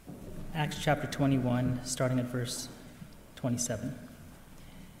Acts chapter 21, starting at verse 27.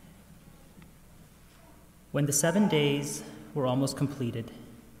 When the 7 days were almost completed,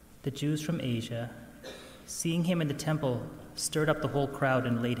 the Jews from Asia, seeing him in the temple, stirred up the whole crowd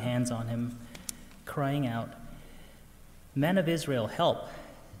and laid hands on him, crying out, "Men of Israel, help!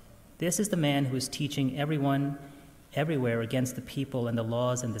 This is the man who is teaching everyone everywhere against the people and the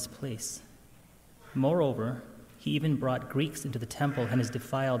laws in this place. Moreover, he even brought Greeks into the temple and has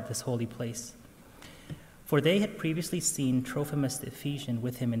defiled this holy place." For they had previously seen Trophimus the Ephesian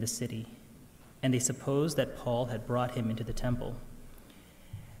with him in the city, and they supposed that Paul had brought him into the temple.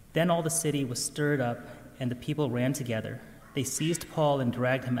 Then all the city was stirred up, and the people ran together. They seized Paul and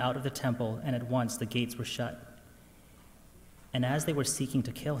dragged him out of the temple, and at once the gates were shut. And as they were seeking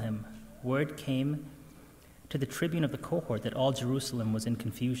to kill him, word came to the tribune of the cohort that all Jerusalem was in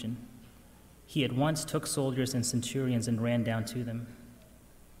confusion. He at once took soldiers and centurions and ran down to them.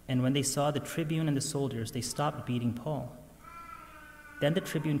 And when they saw the tribune and the soldiers, they stopped beating Paul. Then the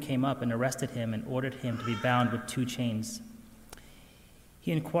tribune came up and arrested him and ordered him to be bound with 2 chains.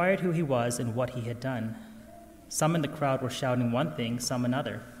 He inquired who he was and what he had done. Some in the crowd were shouting one thing, some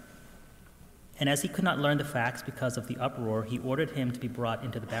another. And as he could not learn the facts because of the uproar, he ordered him to be brought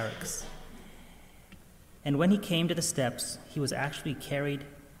into the barracks. And when he came to the steps, he was actually carried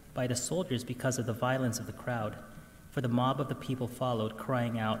by the soldiers because of the violence of the crowd, for the mob of the people followed,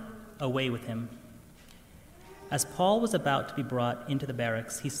 crying out, "Away with him!" As Paul was about to be brought into the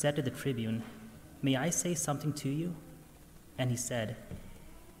barracks, he said to the tribune, "May I say something to you?" And he said,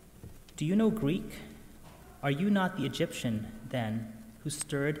 "Do you know Greek? Are you not the Egyptian, then,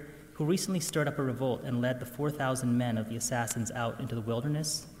 who recently stirred up a revolt and led the 4,000 men of the assassins out into the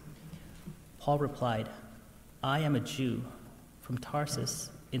wilderness?" Paul replied, "I am a Jew from Tarsus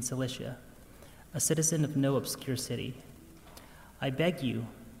in Cilicia, a citizen of no obscure city. I beg you,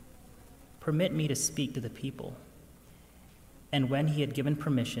 permit me to speak to the people." And when he had given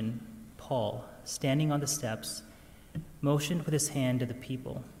permission, Paul, standing on the steps, motioned with his hand to the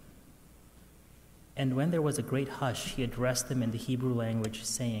people. And when there was a great hush, he addressed them in the Hebrew language,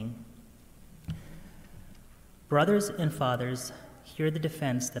 saying, "Brothers and fathers, hear the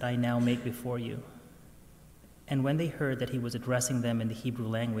defense that I now make before you." And when they heard that he was addressing them in the Hebrew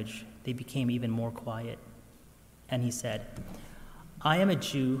language, they became even more quiet. And he said, "I am a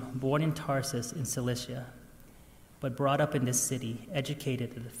Jew born in Tarsus in Cilicia, but brought up in this city,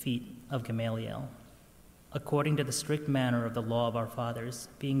 educated at the feet of Gamaliel, according to the strict manner of the law of our fathers,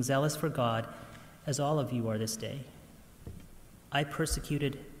 being zealous for God, as all of you are this day. I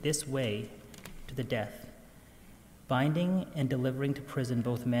persecuted this way to the death, binding and delivering to prison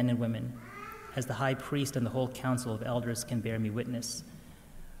both men and women, as the high priest and the whole council of elders can bear me witness.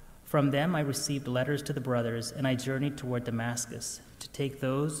 From them I received letters to the brothers, and I journeyed toward Damascus to take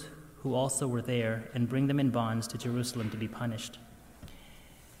those who also were there and bring them in bonds to Jerusalem to be punished.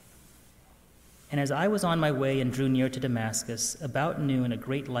 And as I was on my way and drew near to Damascus, about noon a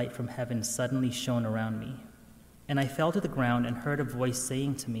great light from heaven suddenly shone around me. And I fell to the ground and heard a voice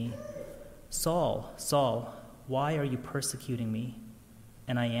saying to me, 'Saul, Saul, why are you persecuting me?'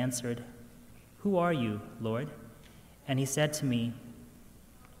 And I answered, 'Who are you, Lord?' And he said to me,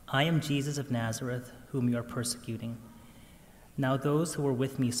 'I am Jesus of Nazareth, whom you are persecuting.' Now those who were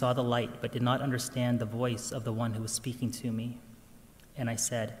with me saw the light, but did not understand the voice of the one who was speaking to me. And I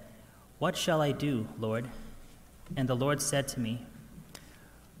said, 'What shall I do, Lord?' And the Lord said to me,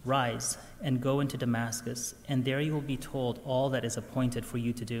 'Rise and go into Damascus, and there you will be told all that is appointed for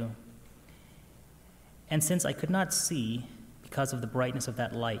you to do.' And since I could not see, because of the brightness of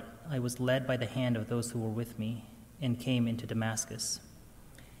that light, I was led by the hand of those who were with me, and came into Damascus.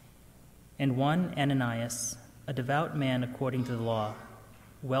 And one Ananias, a devout man according to the law,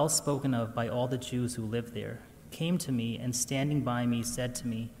 well spoken of by all the Jews who lived there, came to me, and standing by me said to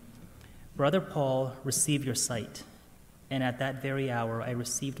me, 'Brother Paul, receive your sight.' And at that very hour I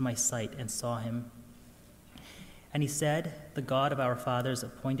received my sight and saw him. And he said, 'The God of our fathers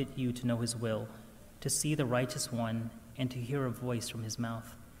appointed you to know his will, to see the righteous one, and to hear a voice from his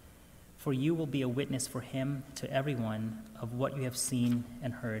mouth. For you will be a witness for him to everyone of what you have seen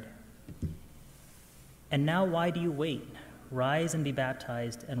and heard. And now why do you wait? Rise and be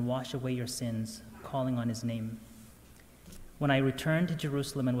baptized and wash away your sins, calling on his name.' When I returned to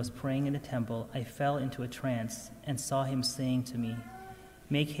Jerusalem and was praying in the temple, I fell into a trance and saw him saying to me,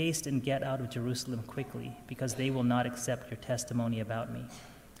 'Make haste and get out of Jerusalem quickly, because they will not accept your testimony about me.'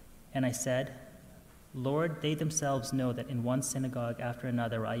 And I said, 'Lord, they themselves know that in one synagogue after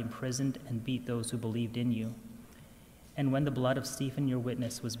another I imprisoned and beat those who believed in you. And when the blood of Stephen, your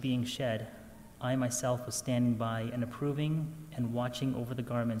witness, was being shed, I myself was standing by and approving and watching over the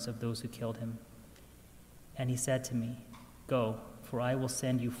garments of those who killed him. And he said to me, 'Go, for I will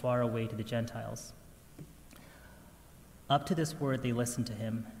send you far away to the Gentiles.' Up to this word they listened to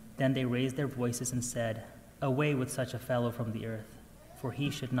him. Then they raised their voices and said, 'Away with such a fellow from the earth, for he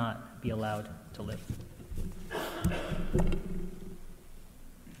should not be allowed to live.'"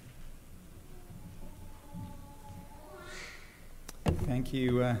 Thank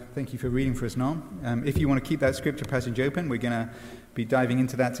you for reading for us, Noam. If you want to keep that scripture passage open, we're going to be diving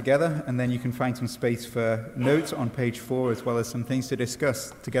into that together, and then you can find some space for notes on page 4, as well as some things to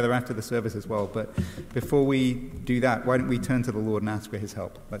discuss together after the service as well. But before we do that, why don't we turn to the Lord and ask for his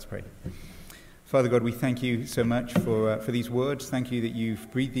help? Let's pray. Father God, we thank you so much for these words. Thank you that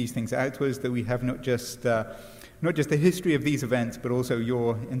you've breathed these things out to us, that we have not just the history of these events, but also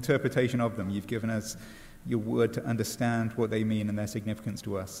your interpretation of them. You've given us your word to understand what they mean and their significance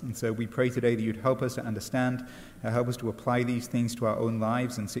to us. And so we pray today that you'd help us to understand, help us to apply these things to our own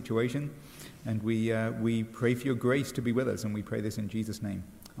lives and situation. And we pray for your grace to be with us, and we pray this in Jesus' name.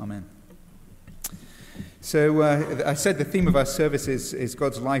 Amen. So I said the theme of our service is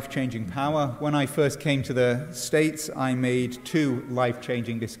God's life-changing power. When I first came to the States, I made 2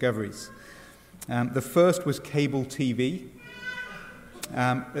 life-changing discoveries. The first was cable TV.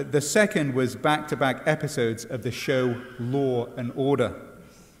 The second was back-to-back episodes of the show Law and Order.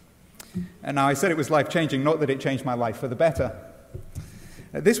 And now I said it was life-changing, not that it changed my life for the better.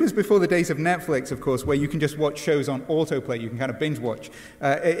 This was before the days of Netflix, of course, where you can just watch shows on autoplay. You can kind of binge watch.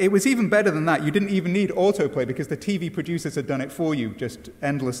 It was even better than that. You didn't even need autoplay because the TV producers had done it for you, just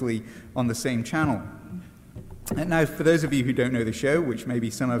endlessly on the same channel. And now, for those of you who don't know the show, which may be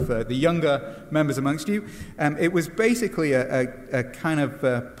some of the younger members amongst you, it was basically a kind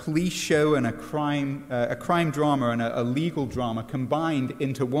of police show and a crime drama and a legal drama combined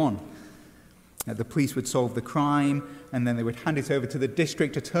into one. The police would solve the crime, and then they would hand it over to the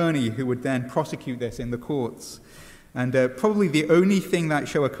district attorney, who would then prosecute this in the courts. And probably the only thing that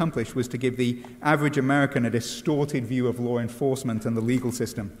show accomplished was to give the average American a distorted view of law enforcement and the legal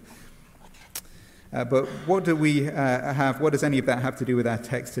system. But what do we have? What does any of that have to do with our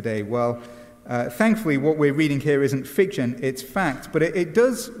text today? Well, thankfully, what we're reading here isn't fiction, it's fact, but it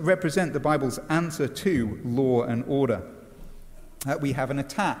does represent the Bible's answer to law and order. We have an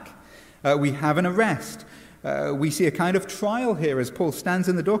attack. We have an arrest. We see a kind of trial here as Paul stands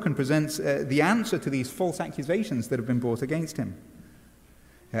in the dock and presents the answer to these false accusations that have been brought against him.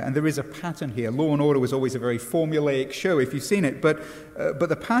 And there is a pattern here. Law and Order was always a very formulaic show, if you've seen it. But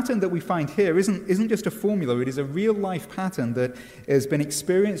the pattern that we find here isn't just a formula. It is a real-life pattern that has been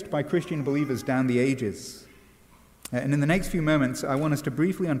experienced by Christian believers down the ages. And in the next few moments, I want us to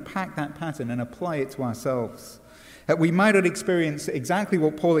briefly unpack that pattern and apply it to ourselves. We might not experience exactly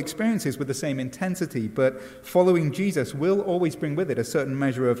what Paul experiences with the same intensity, but following Jesus will always bring with it a certain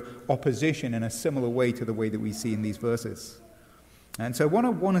measure of opposition in a similar way to the way that we see in these verses. And so what I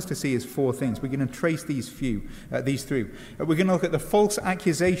want us to see is 4 things. We're going to trace these through. We're going to look at the false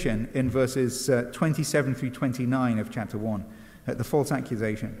accusation in verses 27 through 29 of chapter 1, the false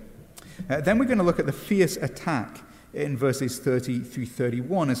accusation. Then we're going to look at the fierce attack in verses 30 through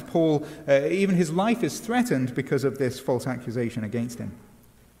 31, as Paul, even his life is threatened because of this false accusation against him.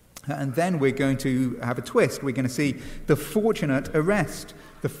 And then we're going to have a twist. We're going to see the fortunate arrest.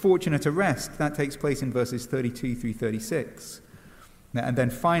 The fortunate arrest, that takes place in verses 32 through 36. And then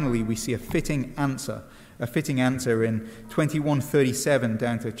finally, we see a fitting answer in 21:37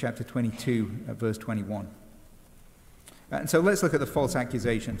 down to chapter 22, verse 21. And so let's look at the false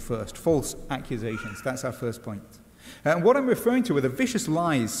accusation first. False accusations, that's our first point. And what I'm referring to are the vicious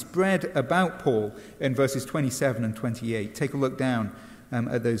lies spread about Paul in verses 27 and 28. Take a look down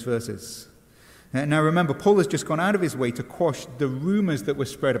at those verses. Now remember, Paul has just gone out of his way to quash the rumors that were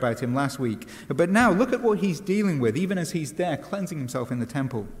spread about him last week. But now look at what he's dealing with, even as he's there cleansing himself in the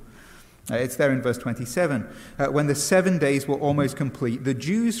temple. It's there in verse 27. When the 7 days were almost complete, the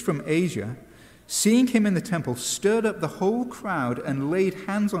Jews from Asia, seeing him in the temple, stirred up the whole crowd and laid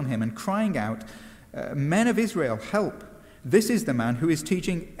hands on him and crying out, "Men of Israel, help! This is the man who is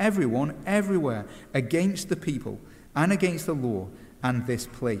teaching everyone everywhere against the people and against the law and this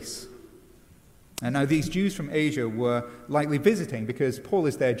place." And now these Jews from Asia were likely visiting because Paul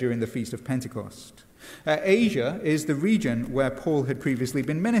is there during the Feast of Pentecost. Asia is the region where Paul had previously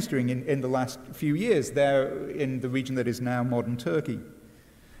been ministering in the last few years, there in the region that is now modern Turkey.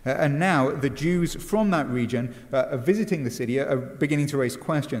 And now the Jews from that region are visiting the city, are beginning to raise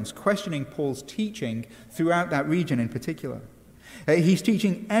questions, questioning Paul's teaching throughout that region in particular. He's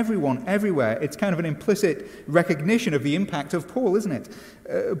teaching everyone, everywhere. It's kind of an implicit recognition of the impact of Paul, isn't it?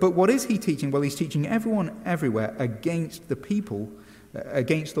 But what is he teaching? Well, he's teaching everyone, everywhere, against the people,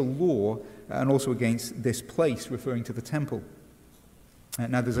 against the law, and also against this place, referring to the temple.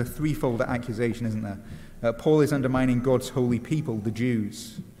 Now, there's a threefold accusation, isn't there? Paul is undermining God's holy people, the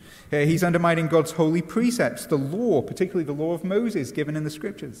Jews. He's undermining God's holy precepts, the law, particularly the law of Moses given in the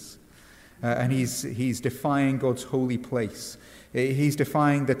Scriptures. And he's defying God's holy place. He's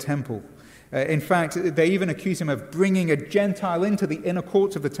defying the temple. In fact, they even accuse him of bringing a Gentile into the inner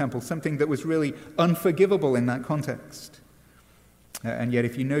courts of the temple, something that was really unforgivable in that context. And yet,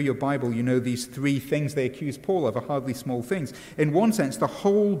 if you know your Bible, you know these three things they accuse Paul of are hardly small things. In one sense, the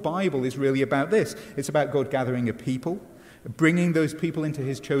whole Bible is really about this. It's about God gathering a people, bringing those people into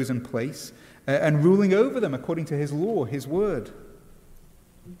his chosen place, and ruling over them according to his law, his word.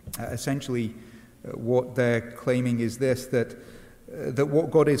 Essentially, what they're claiming is this, that what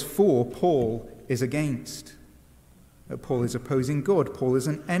God is for, Paul is against. Paul is opposing God. Paul is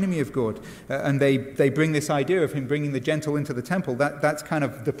an enemy of God. And they bring this idea of him bringing the Gentile into the temple. That's kind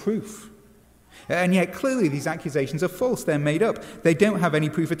of the proof. And yet, clearly, these accusations are false. They're made up. They don't have any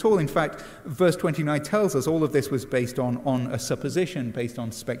proof at all. In fact, verse 29 tells us all of this was based on a supposition, based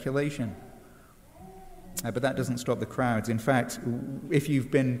on speculation. But that doesn't stop the crowds. In fact, if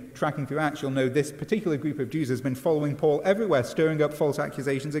you've been tracking through Acts, you'll know this particular group of Jews has been following Paul everywhere, stirring up false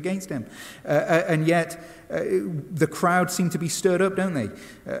accusations against him. And yet, the crowds seem to be stirred up, don't they?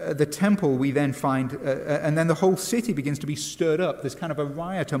 The temple, we then find, and then the whole city begins to be stirred up. There's kind of a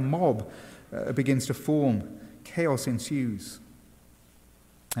riot, a mob begins to form. Chaos ensues.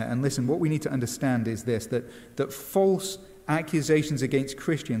 And listen, what we need to understand is this, that false accusations against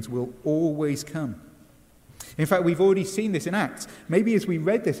Christians will always come. In fact, we've already seen this in Acts. Maybe as we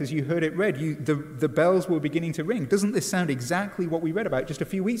read this, as you heard it read, the bells were beginning to ring. Doesn't this sound exactly what we read about just a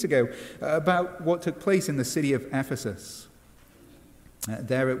few weeks ago, about what took place in the city of Ephesus?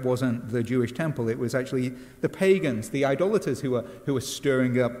 There it wasn't the Jewish temple. It was actually the pagans, the idolaters who were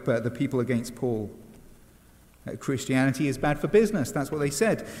stirring up the people against Paul. Christianity is bad for business. That's what they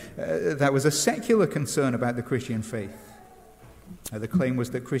said. That was a secular concern about the Christian faith. The claim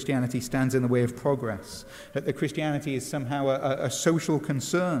was that Christianity stands in the way of progress, that Christianity is somehow a social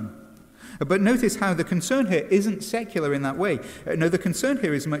concern. But notice how the concern here isn't secular in that way. No, the concern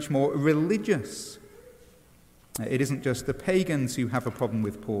here is much more religious. It isn't just the pagans who have a problem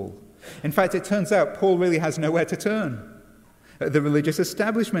with Paul. In fact, it turns out Paul really has nowhere to turn. The religious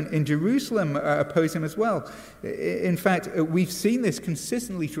establishment in Jerusalem oppose him as well. In fact, we've seen this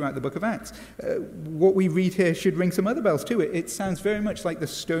consistently throughout the book of Acts. What we read here should ring some other bells too. It sounds very much like the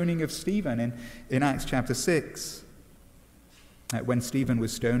stoning of Stephen in Acts chapter 6. When Stephen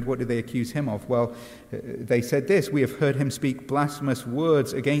was stoned, what did they accuse him of? Well, they said this: "We have heard him speak blasphemous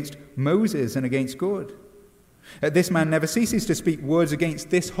words against Moses and against God." This man never ceases to speak words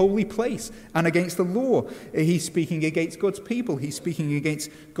against this holy place and against the law. He's speaking against God's people. He's speaking against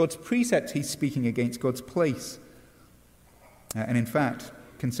God's precepts. He's speaking against God's place. And in fact,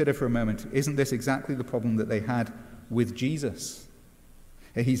 consider for a moment, isn't this exactly the problem that they had with Jesus?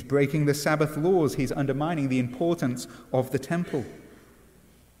 He's breaking the Sabbath laws. He's undermining the importance of the temple.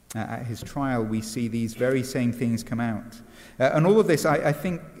 At his trial, we see these very same things come out. And all of this, I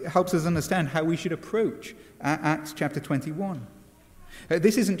think, helps us understand how we should approach Acts chapter 21.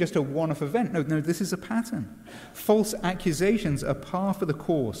 This isn't just a one-off event. No, this is a pattern. False accusations are par for the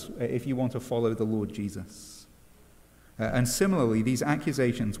course if you want to follow the Lord Jesus. And similarly, these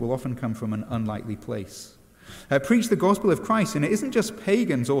accusations will often come from an unlikely place. Preach the gospel of Christ, and it isn't just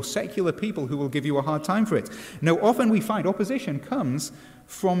pagans or secular people who will give you a hard time for it. No, often we find opposition comes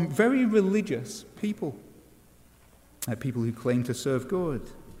from very religious people. People who claim to serve God.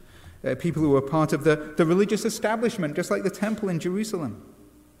 People who are part of the religious establishment, just like the temple in Jerusalem.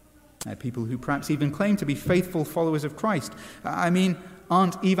 People who perhaps even claim to be faithful followers of Christ.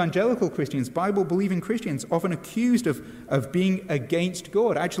 Aren't evangelical Christians, Bible-believing Christians, often accused of being against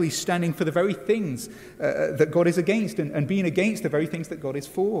God, actually standing for the very things that God is against and being against the very things that God is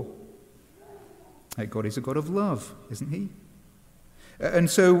for? God is a God of love, isn't he?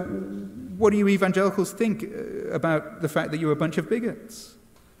 And so what do you evangelicals think about the fact that you're a bunch of bigots?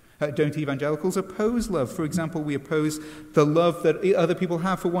 Don't evangelicals oppose love? For example, we oppose the love that other people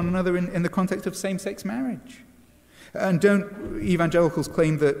have for one another in the context of same-sex marriage. And don't evangelicals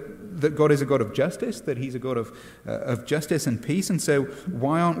claim that God is a God of justice, that he's a God of justice and peace? And so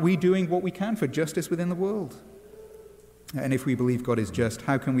why aren't we doing what we can for justice within the world? And if we believe God is just,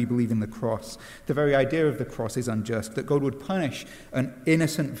 how can we believe in the cross? The very idea of the cross is unjust, that God would punish an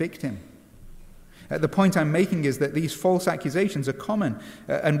innocent victim. The point I'm making is that these false accusations are common,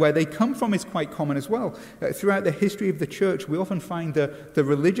 and where they come from is quite common as well. Throughout the history of the church, we often find the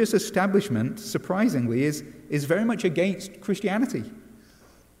religious establishment, surprisingly, is very much against Christianity.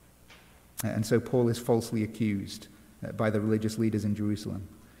 And so Paul is falsely accused by the religious leaders in Jerusalem.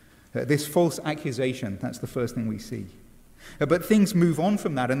 This false accusation, that's the first thing we see. But things move on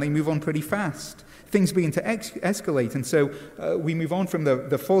from that, and they move on pretty fast. Things begin to escalate, and so we move on from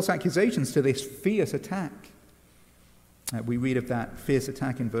the false accusations to this fierce attack. We read of that fierce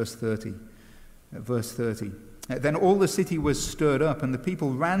attack in verse 30. Then all the city was stirred up, and the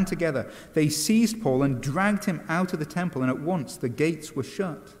people ran together. They seized Paul and dragged him out of the temple, and at once the gates were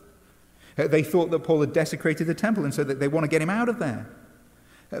shut. They thought that Paul had desecrated the temple, and so that they want to get him out of there.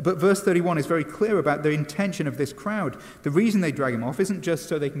 But verse 31 is very clear about the intention of this crowd. The reason they drag him off isn't just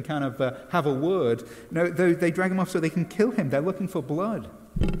so they can kind of have a word. No, they drag him off so they can kill him. They're looking for blood.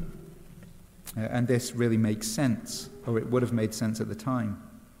 And this really makes sense, or it would have made sense at the time.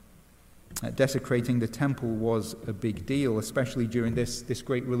 Desecrating the temple was a big deal, especially during this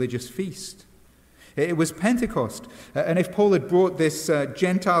great religious feast. It was Pentecost, and if Paul had brought this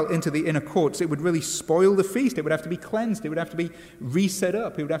Gentile into the inner courts, it would really spoil the feast. It would have to be cleansed. It would have to be reset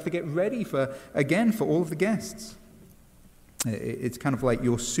up. It would have to get ready for all of the guests. It's kind of like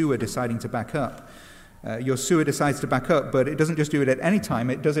your sewer deciding to back up. Your sewer decides to back up, but it doesn't just do it at any time.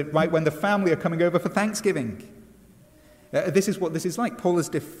 It does it right when the family are coming over for Thanksgiving. This is what this is like. Paul has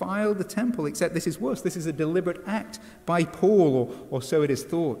defiled the temple, except this is worse. This is a deliberate act by Paul, or so it is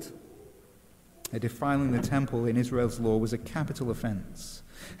thought. Defiling the temple in Israel's law was a capital offense.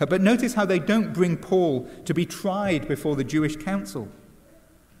 But notice how they don't bring Paul to be tried before the Jewish council.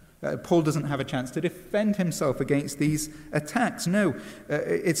 Paul doesn't have a chance to defend himself against these attacks. No,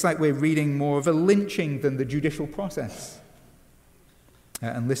 it's like we're reading more of a lynching than the judicial process.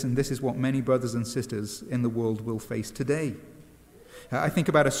 And listen, this is what many brothers and sisters in the world will face today. I think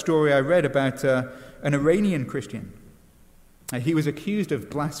about a story I read about an Iranian Christian. He was accused of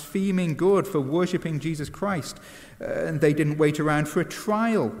blaspheming God for worshipping Jesus Christ, and they didn't wait around for a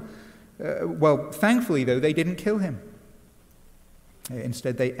trial. Well, thankfully, though, they didn't kill him.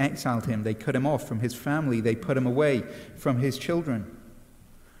 Instead, they exiled him. They cut him off from his family. They put him away from his children.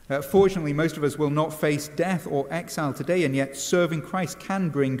 Fortunately, most of us will not face death or exile today, and yet serving Christ can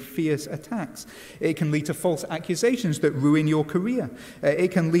bring fierce attacks. It can lead to false accusations that ruin your career.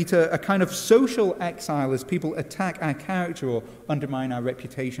 It can lead to a kind of social exile as people attack our character or undermine our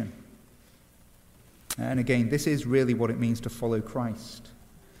reputation. And again, this is really what it means to follow Christ.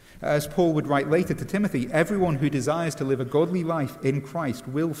 As Paul would write later to Timothy, everyone who desires to live a godly life in Christ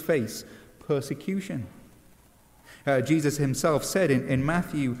will face persecution. Jesus himself said in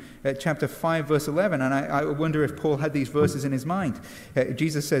Matthew chapter 5, verse 11, and I wonder if Paul had these verses in his mind.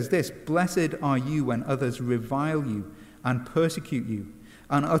 Jesus says this, "Blessed are you when others revile you and persecute you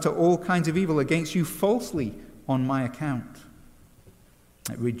and utter all kinds of evil against you falsely on my account.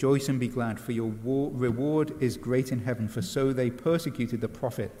 Rejoice and be glad, for your reward is great in heaven, for so they persecuted the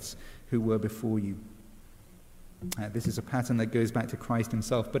prophets who were before you." This is a pattern that goes back to Christ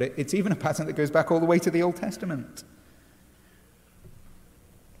himself, but it's even a pattern that goes back all the way to the Old Testament.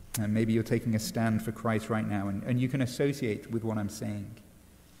 And maybe you're taking a stand for Christ right now, and you can associate with what I'm saying.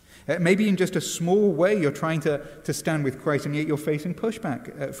 Maybe in just a small way you're trying to stand with Christ, and yet you're facing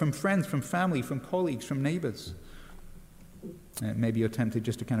pushback from friends, from family, from colleagues, from neighbors. Maybe you're tempted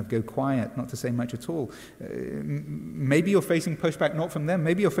just to kind of go quiet, not to say much at all. Maybe you're facing pushback not from them.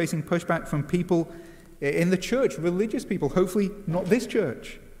 Maybe you're facing pushback from people in the church, religious people, hopefully not this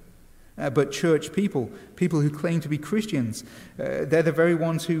church, but church people who claim to be Christians. They're the very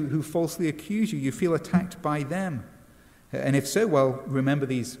ones who falsely accuse you. You feel attacked by them. And if so, well, remember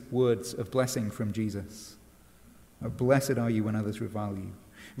these words of blessing from Jesus. Blessed are you when others revile you.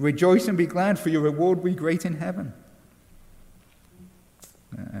 Rejoice and be glad, for your reward will be great in heaven.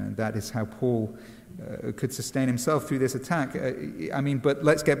 And that is how Paul could sustain himself through this attack. But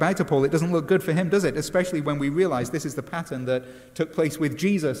let's get back to Paul. It doesn't look good for him, does it? Especially when we realize this is the pattern that took place with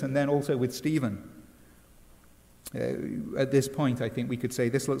Jesus and then also with Stephen. At this point, I think we could say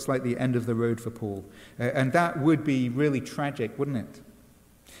this looks like the end of the road for Paul. And that would be really tragic, wouldn't it?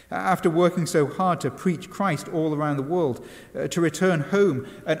 After working so hard to preach Christ all around the world, to return home,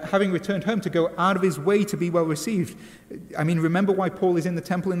 and having returned home to go out of his way to be well received. Remember why Paul is in the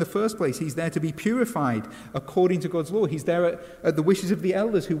temple in the first place. He's there to be purified according to God's law. He's there at the wishes of the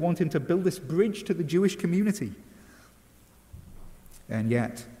elders who want him to build this bridge to the Jewish community. And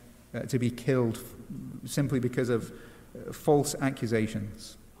yet, to be killed simply because of false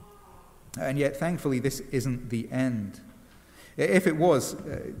accusations. And yet, thankfully, this isn't the end. If it was,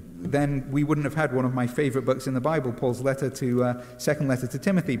 then we wouldn't have had one of my favorite books in the Bible, Paul's second letter to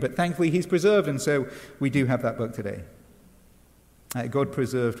Timothy. But thankfully he's preserved, and so we do have that book today. God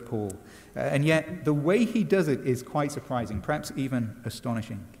preserved Paul. And yet the way he does it is quite surprising, perhaps even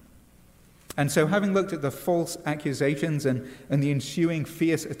astonishing. And so having looked at the false accusations and the ensuing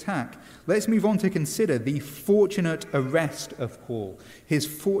fierce attack, let's move on to consider the fortunate arrest of Paul. His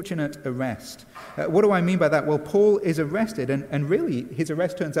fortunate arrest. What do I mean by that? Well, Paul is arrested, and really his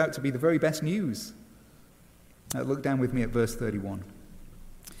arrest turns out to be the very best news. Look down with me at verse 31.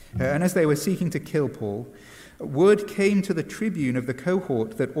 And as they were seeking to kill Paul, word came to the tribune of the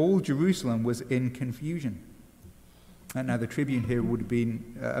cohort that all Jerusalem was in confusion. And now the tribune here would have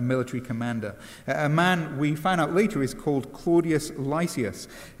been a military commander. A man we find out later is called Claudius Lysias,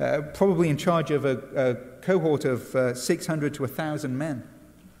 probably in charge of a cohort of 600 to 1,000 men.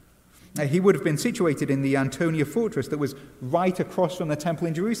 He would have been situated in the Antonia fortress that was right across from the temple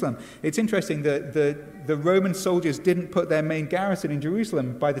in Jerusalem. It's interesting that the Roman soldiers didn't put their main garrison in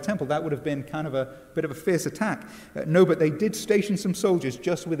Jerusalem by the temple. That would have been kind of a bit of a fierce attack. No, but they did station some soldiers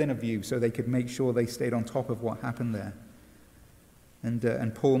just within a view so they could make sure they stayed on top of what happened there.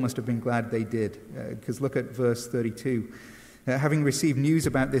 And Paul must have been glad they did, because look at verse 32. Having received news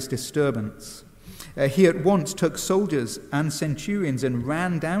about this disturbance, he at once took soldiers and centurions and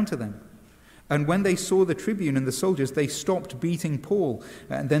ran down to them. And when they saw the tribune and the soldiers, they stopped beating Paul.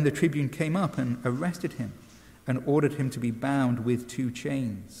 And then the tribune came up and arrested him and ordered him to be bound with 2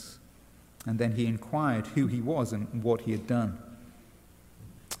 chains. And then he inquired who he was and what he had done.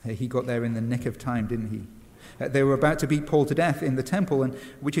 He got there in the nick of time, didn't he? They were about to beat Paul to death in the temple, and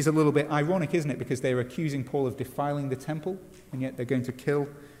which is a little bit ironic, isn't it? Because they were accusing Paul of defiling the temple, and yet they're going to kill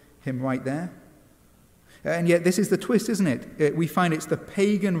him right there. And yet this is the twist, isn't it? We find it's the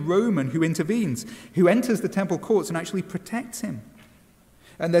pagan Roman who intervenes, who enters the temple courts and actually protects him.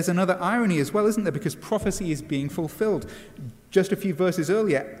 And there's another irony as well, isn't there? Because prophecy is being fulfilled. Just a few verses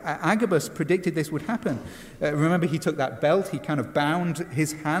earlier, Agabus predicted this would happen. Remember, he took that belt, he kind of bound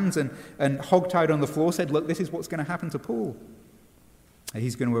his hands and hogtied on the floor, said, look, this is what's going to happen to Paul.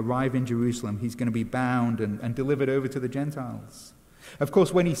 He's going to arrive in Jerusalem, he's going to be bound and delivered over to the Gentiles. Of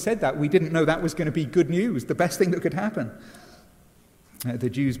course, when he said that, we didn't know that was going to be good news, the best thing that could happen. The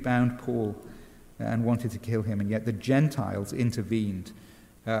Jews bound Paul and wanted to kill him, and yet the Gentiles intervened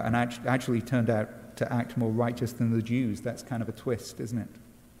and actually turned out to act more righteous than the Jews. That's kind of a twist, isn't it?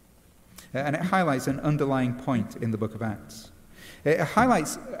 And it highlights an underlying point in the book of Acts. It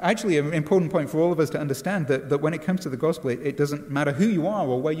highlights actually an important point for all of us to understand that when it comes to the gospel, it doesn't matter who you are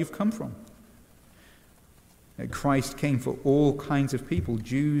or where you've come from. Christ came for all kinds of people,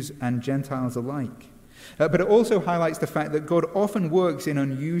 Jews and Gentiles alike. But it also highlights the fact that God often works in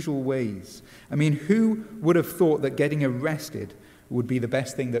unusual ways. I mean, who would have thought that getting arrested would be the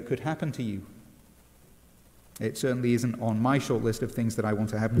best thing that could happen to you? It certainly isn't on my short list of things that I want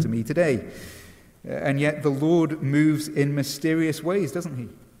to happen to me today. And yet the Lord moves in mysterious ways, doesn't he?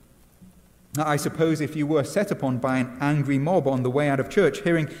 I suppose if you were set upon by an angry mob on the way out of church,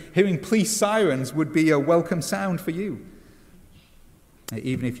 hearing police sirens would be a welcome sound for you.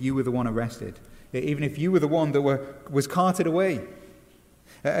 Even if you were the one arrested, even if you were the one that was carted away.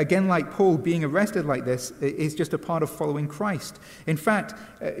 Again, like Paul, being arrested like this is just a part of following Christ. In fact,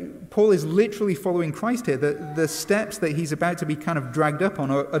 Paul is literally following Christ here. The steps that he's about to be kind of dragged up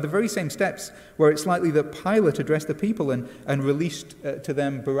on are the very same steps where it's likely that Pilate addressed the people and released to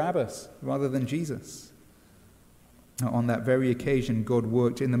them Barabbas rather than Jesus. On that very occasion, God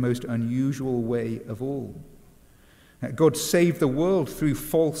worked in the most unusual way of all. God saved the world through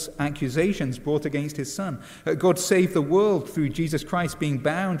false accusations brought against his son. God saved the world through Jesus Christ being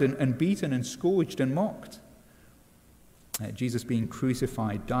bound and beaten and scourged and mocked. Jesus being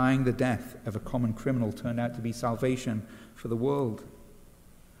crucified, dying the death of a common criminal, turned out to be salvation for the world.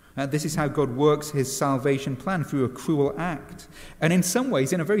 This is how God works his salvation plan, through a cruel act. And in some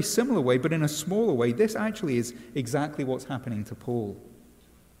ways, in a very similar way, but in a smaller way, this actually is exactly what's happening to Paul.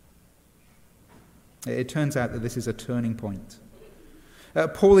 It turns out that this is a turning point.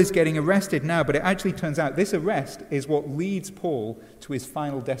 Paul is getting arrested now, but it actually turns out this arrest is what leads Paul to his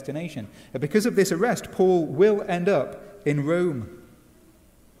final destination. Because of this arrest, Paul will end up in Rome.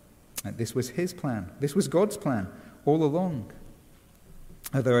 This was his plan. This was God's plan all along.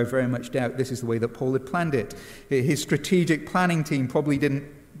 Although I very much doubt this is the way that Paul had planned it. His strategic planning team probably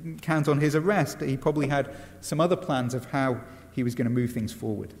didn't count on his arrest. He probably had some other plans of how he was going to move things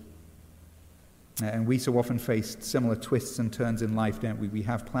forward. And we so often face similar twists and turns in life, don't we? We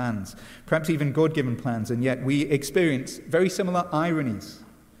have plans, perhaps even God-given plans, and yet we experience very similar ironies.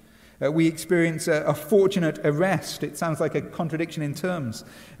 We experience a fortunate arrest. It sounds like a contradiction in terms,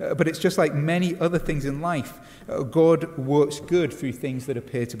 but it's just like many other things in life. God works good through things that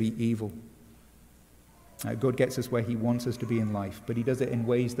appear to be evil. God gets us where he wants us to be in life, but he does it in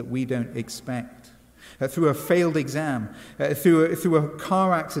ways that we don't expect. Through a failed exam, through a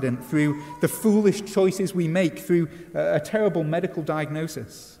car accident, through the foolish choices we make, through a terrible medical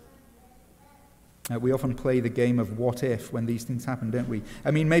diagnosis. We often play the game of what if when these things happen, don't we?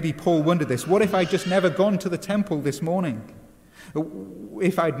 I mean, maybe Paul wondered this. What if I'd just never gone to the temple this morning?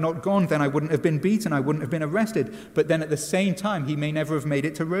 If I'd not gone, then I wouldn't have been beaten, I wouldn't have been arrested. But then at the same time, he may never have made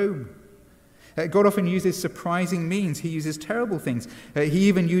it to Rome. God often uses surprising means. He uses terrible things. He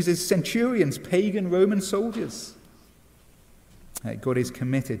even uses centurions, pagan Roman soldiers. God is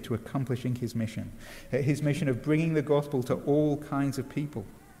committed to accomplishing his mission of bringing the gospel to all kinds of people.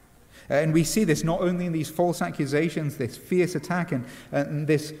 And we see this not only in these false accusations, this fierce attack, and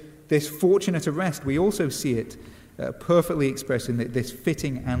this fortunate arrest. We also see it perfectly expressed in this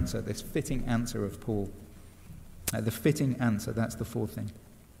fitting answer of Paul. The fitting answer, that's the fourth thing.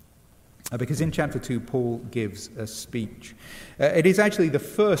 Because in chapter 2, Paul gives a speech. It is actually the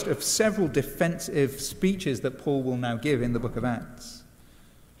first of several defensive speeches that Paul will now give in the book of Acts.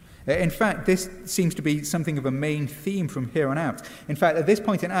 In fact, this seems to be something of a main theme from here on out. In fact, at this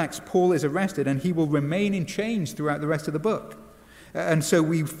point in Acts, Paul is arrested and he will remain in chains throughout the rest of the book. And so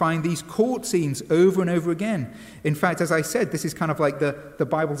we find these court scenes over and over again. In fact, as I said, this is kind of like the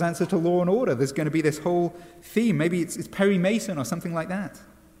Bible's answer to Law and Order. There's going to be this whole theme. Maybe it's Perry Mason or something like that.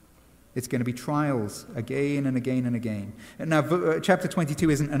 It's going to be trials again and again and again. And now, chapter 22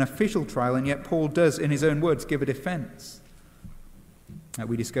 isn't an official trial, and yet Paul does, in his own words, give a defense.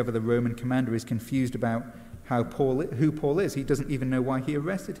 We discover the Roman commander is confused about who Paul is. He doesn't even know why he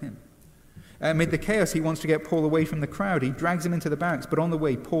arrested him. Amid the chaos, he wants to get Paul away from the crowd. He drags him into the barracks, but on the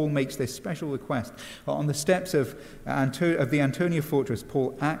way, Paul makes this special request. On the steps of the Antonia fortress,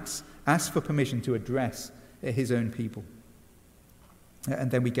 Paul asks for permission to address his own people.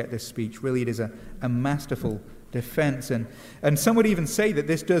 And then we get this speech. Really, it is a masterful defense. And some would even say that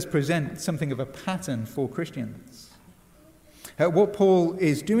this does present something of a pattern for Christians. What Paul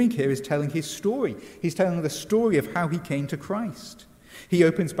is doing here is telling his story. He's telling the story of how he came to Christ. He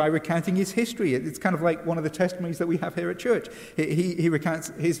opens by recounting his history. It's kind of like one of the testimonies that we have here at church. He recounts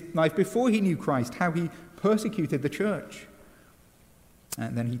his life before he knew Christ, how he persecuted the church.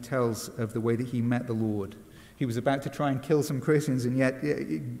 And then he tells of the way that he met the Lord. He was about to try and kill some Christians, and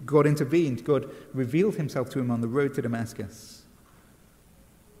yet God intervened. God revealed himself to him on the road to Damascus.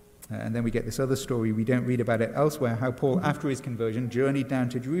 And then we get this other story. We don't read about it elsewhere, how Paul, after his conversion, journeyed down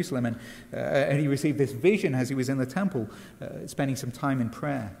to Jerusalem, and he received this vision as he was in the temple, spending some time in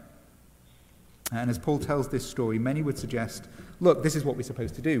prayer. And as Paul tells this story, many would suggest, look, this is what we're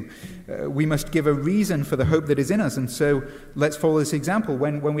supposed to do. We must give a reason for the hope that is in us, and so let's follow this example.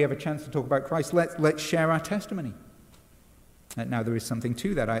 When we have a chance to talk about Christ, let's share our testimony. Now, there is something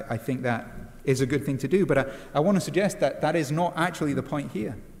to that. I think that is a good thing to do, but I want to suggest that is not actually the point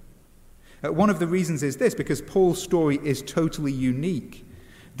here. One of the reasons is this, because Paul's story is totally unique.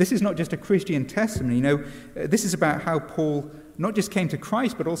 This is not just a Christian testimony. No, this is about how Paul not just came to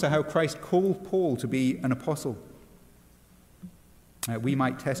Christ, but also how Christ called Paul to be an apostle. We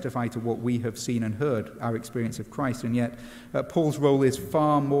might testify to what we have seen and heard, our experience of Christ, and yet Paul's role is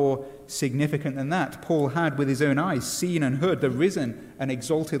far more significant than that. Paul had, with his own eyes, seen and heard the risen and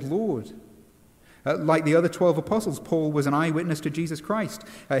exalted Lord. Like the other 12 apostles, Paul was an eyewitness to Jesus Christ.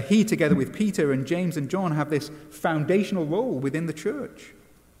 He, together with Peter and James and John, have this foundational role within the church.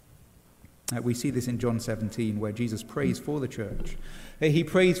 We see this in John 17, where Jesus prays for the church. He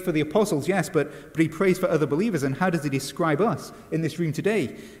prays for the apostles, yes, but he prays for other believers. And how does he describe us in this room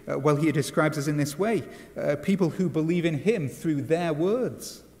today? Well, he describes us in this way. People who believe in him through their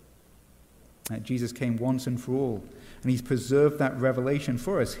words. Jesus came once and for all, and he's preserved that revelation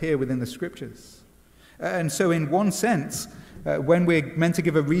for us here within the Scriptures. And so in one sense, when we're meant to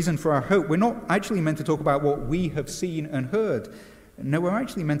give a reason for our hope, we're not actually meant to talk about what we have seen and heard. No, we're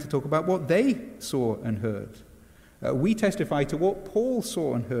actually meant to talk about what they saw and heard. We testify to what Paul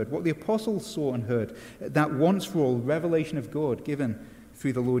saw and heard, what the apostles saw and heard, that once for all revelation of God given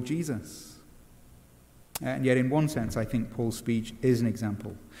through the Lord Jesus. And yet in one sense, I think Paul's speech is an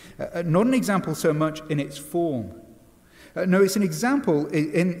example. Not an example so much in its form. No, it's an example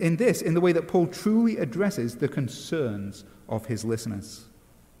in the way that Paul truly addresses the concerns of his listeners.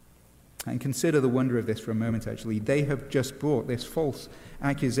 And consider the wonder of this for a moment, actually. They have just brought this false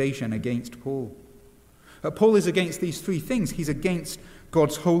accusation against Paul. Paul is against these three things. He's against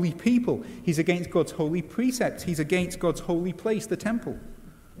God's holy people. He's against God's holy precepts. He's against God's holy place, the temple.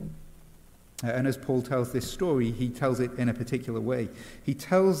 And as Paul tells this story, he tells it in a particular way. He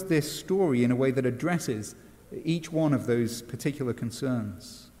tells this story in a way that addresses each one of those particular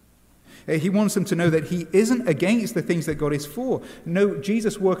concerns. He wants them to know that he isn't against the things that God is for. No,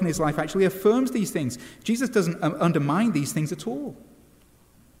 Jesus' work in his life actually affirms these things. Jesus doesn't undermine these things at all.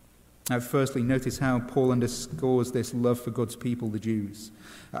 Now, firstly, notice how Paul underscores this love for God's people, the Jews.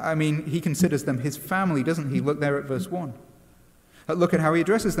 I mean, he considers them his family, doesn't he? Look there at verse 1. Look at how he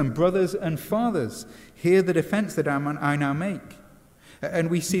addresses them, brothers and fathers. Hear the defense that I now make.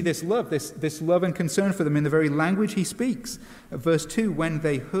 And we see this love, this love and concern for them in the very language he speaks. Verse 2, when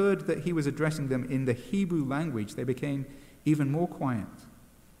they heard that he was addressing them in the Hebrew language, they became even more quiet.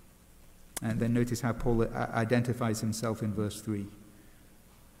 And then notice how Paul identifies himself in verse 3.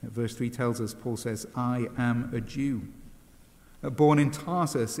 Verse 3 tells us, Paul says, I am a Jew, born in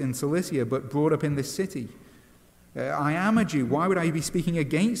Tarsus in Cilicia, but brought up in this city. I am a Jew. Why would I be speaking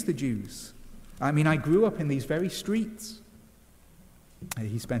against the Jews? I mean, I grew up in these very streets.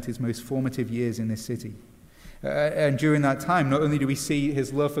 He spent his most formative years in this city. And during that time, not only do we see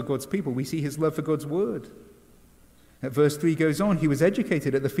his love for God's people, we see his love for God's word. Verse 3 goes on, he was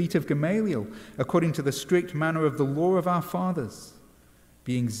educated at the feet of Gamaliel, according to the strict manner of the law of our fathers,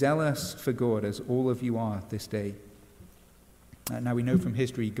 being zealous for God, as all of you are this day. Now we know from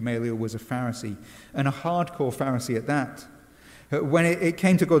history, Gamaliel was a Pharisee, and a hardcore Pharisee at that. When it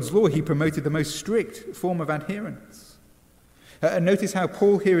came to God's law, he promoted the most strict form of adherence. And notice how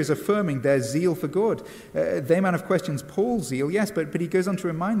Paul here is affirming their zeal for God. They might have questions Paul's zeal, yes, but he goes on to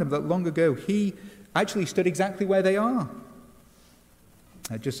remind them that long ago he actually stood exactly where they are.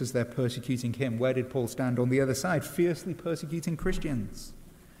 Just as they're persecuting him, where did Paul stand on the other side? Fiercely persecuting Christians.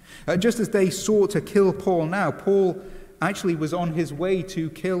 Just as they sought to kill Paul now, Paul actually was on his way to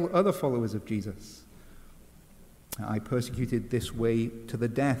kill other followers of Jesus. I persecuted this way to the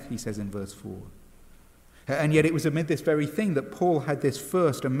death, he says in verse 4. And yet it was amid this very thing that Paul had this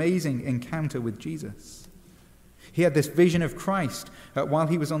first amazing encounter with Jesus. He had this vision of Christ while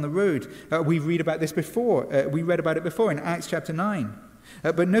he was on the road. We read about this before. We read about it before in Acts chapter 9.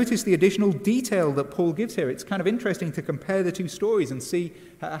 But notice the additional detail that Paul gives here. It's kind of interesting to compare the two stories and see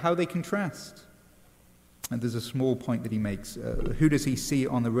how they contrast. And there's a small point that he makes. Who does he see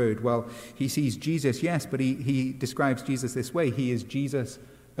on the road? Well, he sees Jesus, yes, but he describes Jesus this way. He is Jesus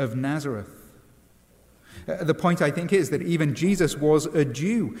of Nazareth. The point, I think, is that even Jesus was a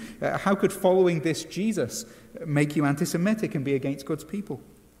Jew. How could following this Jesus make you anti-Semitic and be against God's people?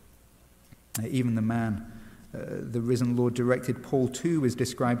 Even the man the risen Lord directed Paul to is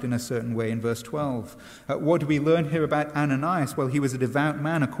described in a certain way in verse 12. What do we learn here about Ananias? Well, he was a devout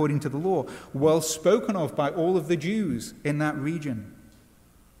man according to the law, well spoken of by all of the Jews in that region.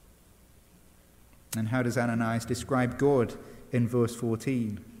 And how does Ananias describe God in verse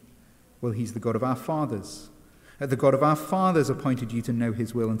 14? Well, he's the God of our fathers. The God of our fathers appointed you to know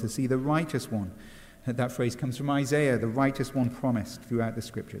his will and to see the righteous one. That phrase comes from Isaiah, the righteous one promised throughout the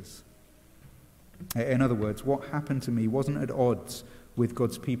scriptures. In other words, what happened to me wasn't at odds with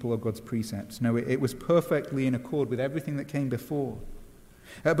God's people or God's precepts. No, it was perfectly in accord with everything that came before.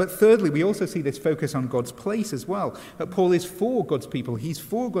 But thirdly, we also see this focus on God's place as well. Paul is for God's people. He's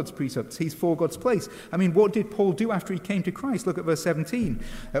for God's precepts. He's for God's place. I mean, what did Paul do after he came to Christ? Look at verse 17.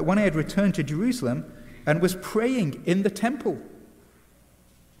 When I had returned to Jerusalem and was praying in the temple.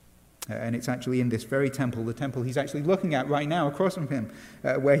 And it's actually in this very temple, the temple he's actually looking at right now across from him,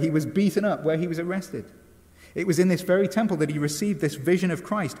 where he was beaten up, where he was arrested. It was in this very temple that he received this vision of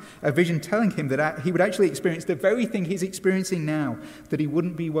Christ, a vision telling him that he would actually experience the very thing he's experiencing now, that he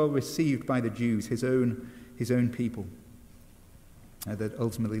wouldn't be well received by the Jews, his own people, that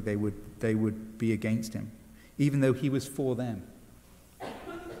ultimately they would be against him, even though he was for them.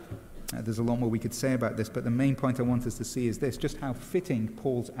 There's a lot more we could say about this, but the main point I want us to see is this, just how fitting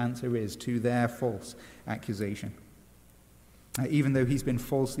Paul's answer is to their false accusation. Even though he's been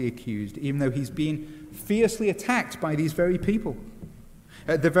falsely accused, even though he's been fiercely attacked by these very people.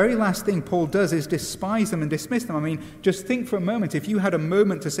 The very last thing Paul does is despise them and dismiss them. I mean, just think for a moment, if you had a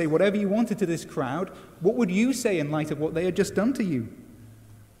moment to say whatever you wanted to this crowd, what would you say in light of what they had just done to you?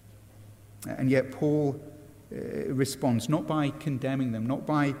 And yet Paul responds not by condemning them, not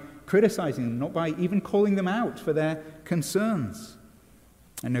by criticizing them, not by even calling them out for their concerns.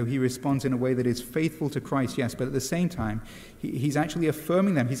 And no, he responds in a way that is faithful to Christ, yes, but at the same time, he's actually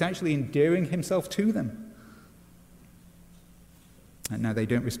affirming them. He's actually endearing himself to them. And now they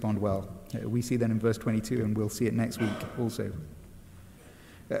don't respond well. We see that in verse 22, and we'll see it next week also.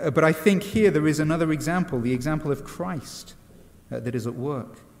 But I think here there is another example, the example of Christ that is at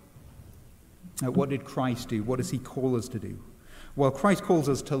work. What did Christ do? What does he call us to do? Well, Christ calls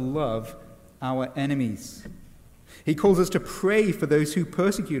us to love our enemies. He calls us to pray for those who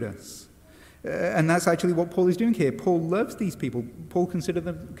persecute us. And that's actually what Paul is doing here. Paul loves these people. Paul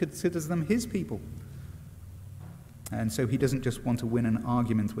considers them his people. And so he doesn't just want to win an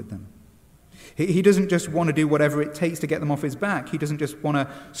argument with them. He doesn't just want to do whatever it takes to get them off his back. He doesn't just want to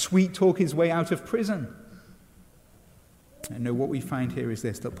sweet talk his way out of prison. And no, what we find here is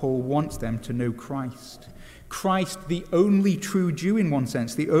this, that Paul wants them to know Christ. Christ, the only true Jew in one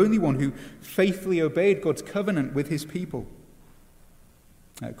sense, the only one who faithfully obeyed God's covenant with his people.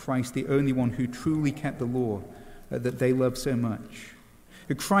 Christ, the only one who truly kept the law that they love so much.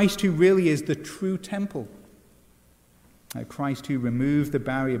 Christ, who really is the true temple. Christ, who removed the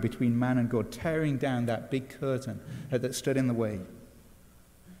barrier between man and God, tearing down that big curtain that stood in the way.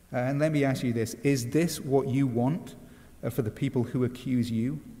 And let me ask you this, is this what you want for the people who accuse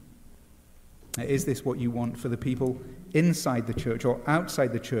you? Is this what you want for the people inside the church or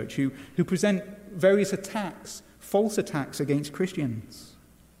outside the church who present various attacks, false attacks against Christians?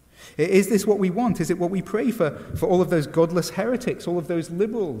 Is this what we want? Is it what we pray for all of those godless heretics, all of those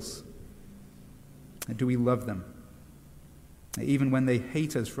liberals? Do we love them, even when they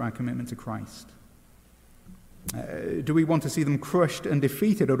hate us for our commitment to Christ? Do we want to see them crushed and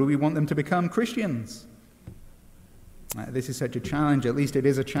defeated, or do we want them to become Christians? This is such a challenge, at least it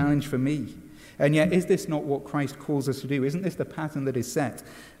is a challenge for me. And yet, is this not what Christ calls us to do? Isn't this the pattern that is set?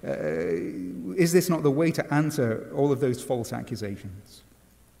 Is this not the way to answer all of those false accusations?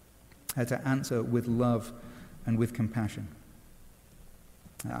 To answer with love and with compassion.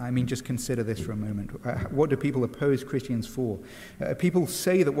 I mean, just consider this for a moment. What do people oppose Christians for? People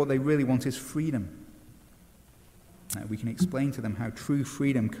say that what they really want is freedom. We can explain to them how true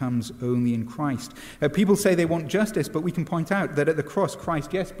freedom comes only in Christ. People say they want justice, but we can point out that at the cross,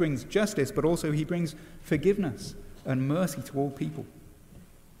 Christ, yes, brings justice, but also he brings forgiveness and mercy to all people.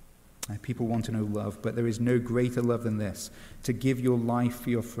 People want to know love, but there is no greater love than this, to give your life for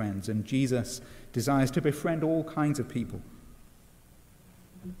your friends. And Jesus desires to befriend all kinds of people.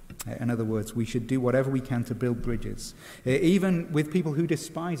 In other words, we should do whatever we can to build bridges, even with people who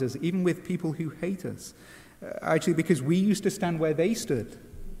despise us, even with people who hate us. Actually, because we used to stand where they stood.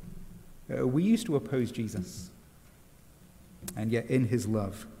 We used to oppose Jesus. And yet in his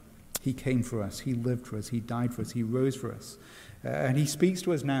love, he came for us, he lived for us, he died for us, he rose for us. And he speaks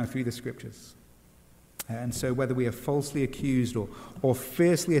to us now through the scriptures. And so whether we are falsely accused or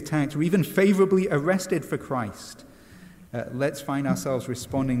fiercely attacked or even favorably arrested for Christ, let's find ourselves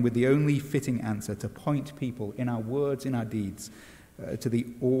responding with the only fitting answer to point people in our words, in our deeds, to the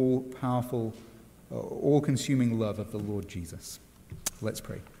all-powerful, all-consuming love of the Lord Jesus. Let's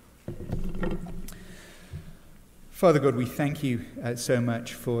pray. Father God, we thank you so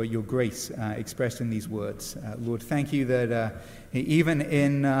much for your grace expressed in these words. Lord, thank you that even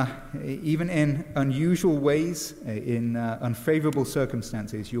in unusual ways, in unfavorable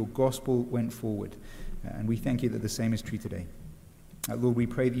circumstances, your gospel went forward. And we thank you that the same is true today. Lord, we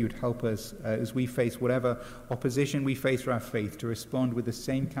pray that you would help us as we face whatever opposition we face for our faith to respond with the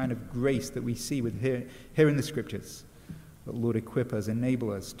same kind of grace that we see here in the scriptures. But Lord, equip us,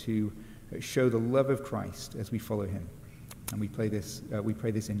 enable us to show the love of Christ as we follow him. And we pray this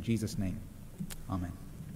in Jesus' name. Amen.